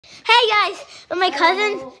Hey guys, and my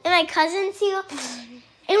cousins here, and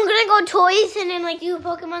we're gonna go toys and then like do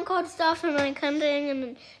Pokemon card stuff and like hunting and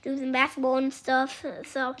then do some basketball and stuff.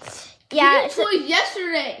 So yeah, we did toys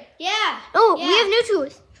yesterday. Yeah. Oh, yeah. We have new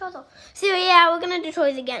toys. Charizard. So yeah, we're gonna do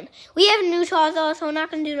toys again. We have a new Charizard, so we're not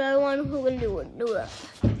gonna do the other one. We're gonna do it.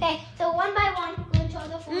 Okay, so one by one, we're gonna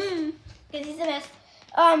Charizard first because he's the best.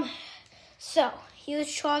 So here's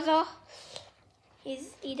Charizard.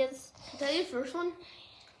 He does. Is that your first one?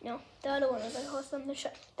 No, the other one is the first one, the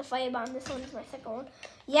Firebomb. This one's my second one.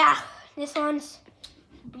 Yeah, this one's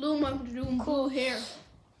Blue Mountain Dew and cool. Blue hair.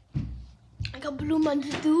 I got Blue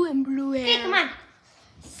Mountain Dew and blue hair. Okay, come on.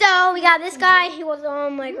 So we got this guy. He was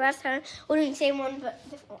on like last time. We're doing the same one, but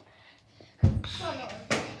different one. So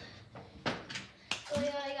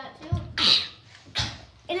yeah, I got two.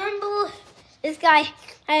 And then blue, this guy.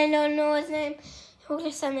 I don't know his name. We'll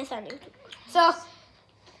just send this on YouTube. So,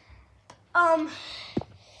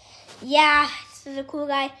 yeah, this is a cool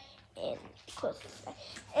guy, and of course this guy,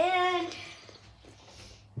 and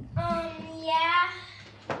yeah,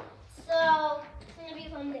 so it's gonna be a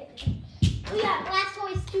fun day. We got last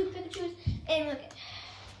toys, 2 Pikachus, and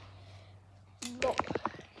look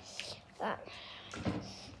at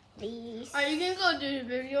these. Are you gonna go do a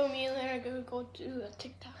video? Me and Larry are gonna go do a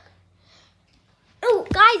TikTok. Oh,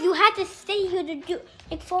 guys, you have to stay here to do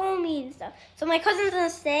like follow me and stuff. So my cousin's gonna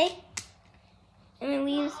stay, and then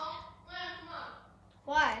leaves.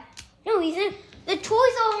 Why? No, he's in. The toys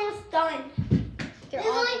are almost done. There's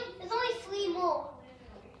only 3 more.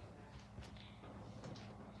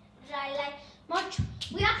 I like much.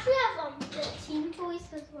 We actually have the team toys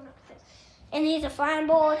because we're not fit. And here's a flying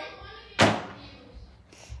board.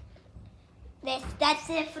 That's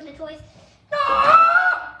it for the toys.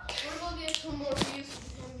 We're gonna get some more views.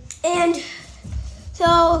 And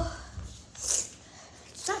so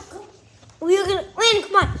we're gonna win.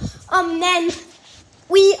 Come on. Then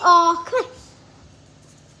we are. Come on.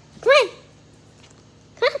 Come on.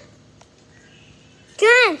 Come on. Come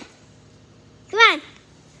on. Come on.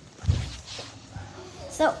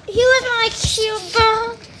 So he was my cute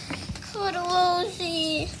dog called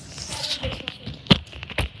Rosie.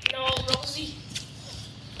 No, Rosie.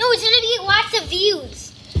 No, it's gonna get lots of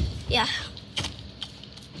views. Yeah.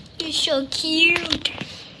 You're so cute.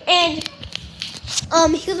 And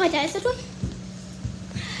here's my dinosaur toy.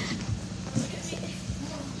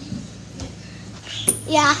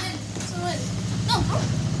 Yeah.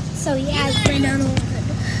 So yeah, it's been on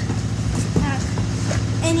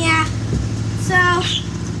and yeah. So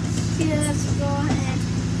yeah, let's go ahead.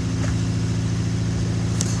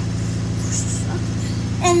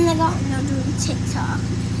 And I got now doing TikTok.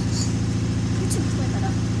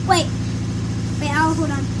 Wait, I'll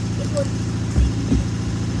hold on.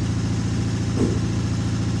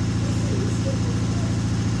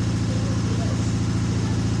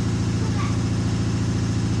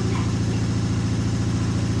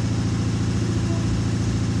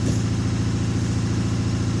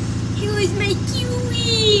 He was my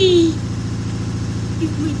cutie.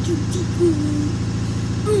 He's my cutie poo.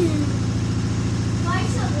 Why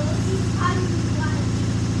so Rosie's on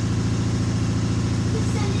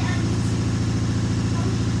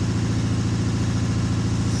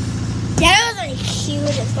yeah, that was like cute.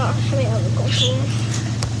 It's not having a go through.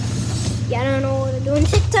 Yeah, I don't know what to do on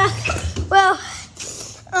TikTok. Well,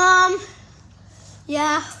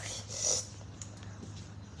 yeah.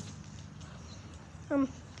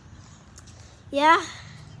 Yeah.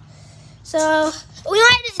 So we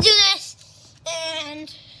might just do this and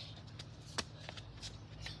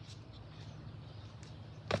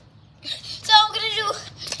so we're gonna do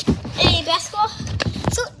a basketball.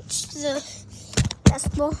 Switch to the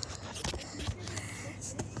basketball.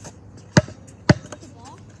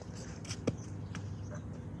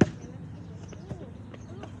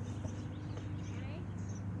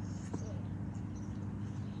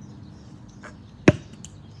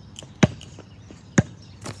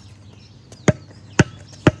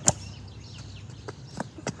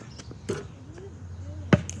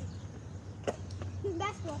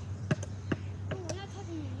 Basketball. Oh, we're not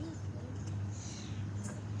touching your knees.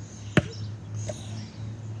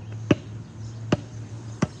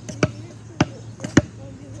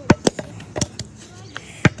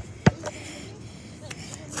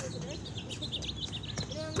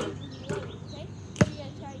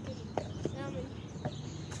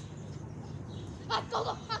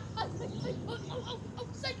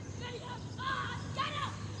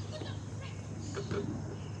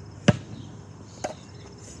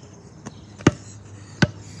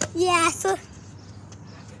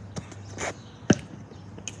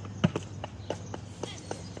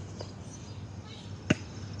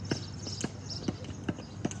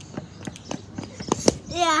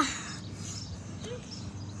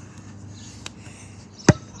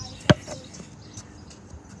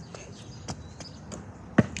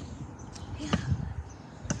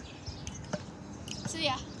 So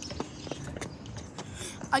yeah.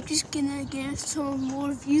 I'm just gonna get some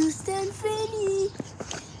more views than Fanny.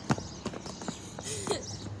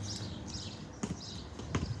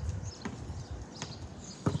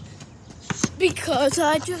 Because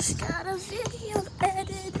I just got a video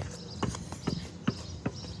edited.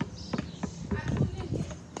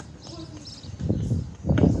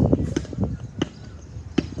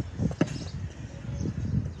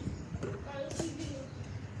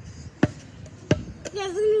 Yeah,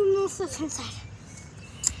 there's no stuff inside.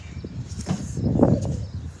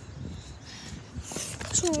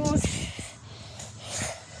 So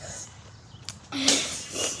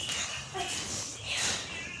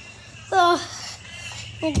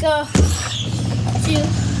we go to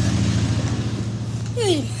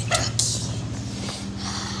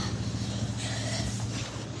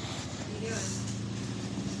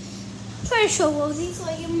try to show Rosie so I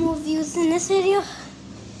get more views in this video.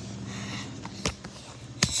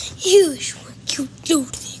 Here's what cute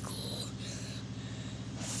Rosie got.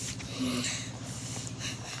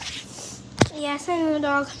 Yes, I know the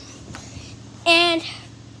dog. And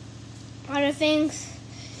other things.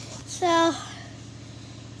 So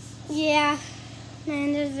yeah, I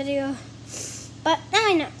ended this video. But now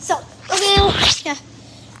I know. So okay,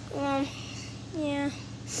 yeah.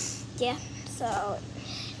 Yeah. So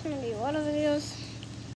it's gonna be a lot of videos.